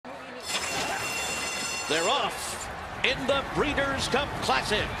They're off in the Breeders' Cup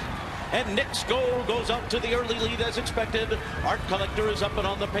Classic. And Knicks Go goes out to the early lead as expected. Art Collector is up and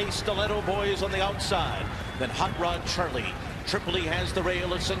on the pace. Stiletto Boy is on the outside. Then Hot Rod Charlie. Tripoli has the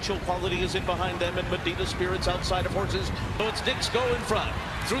rail. Essential Quality is in behind them. And Medina Spirit's outside of horses. So it's Knicks Go in front.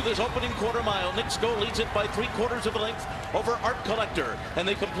 Through this opening quarter mile, Knicks Go leads it by 3/4 of a length over Art Collector. And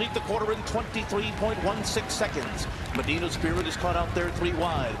they complete the quarter in 23.16 seconds. Medina Spirit is caught out there 3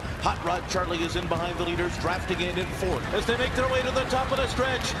 wide. Hot Rod Charlie is in behind the leaders, drafting in fourth. As they make their way to the top of the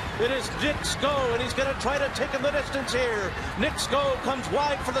stretch, it is Knicks Go, and he's going to try to take him the distance here. Knicks Go comes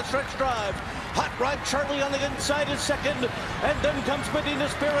wide for the stretch drive. Hot Rod Charlie on the inside is second, and then comes Medina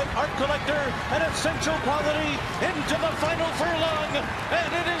Spirit, Art Collector, and Essential Quality into the final furlong, and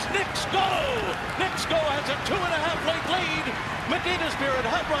it is Knicks Go! Knicks Go has a 2.5 length lead. Medina Spirit,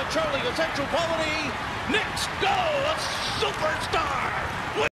 Hot Rod Charlie, Essential Quality, Knicks Go, a superstar!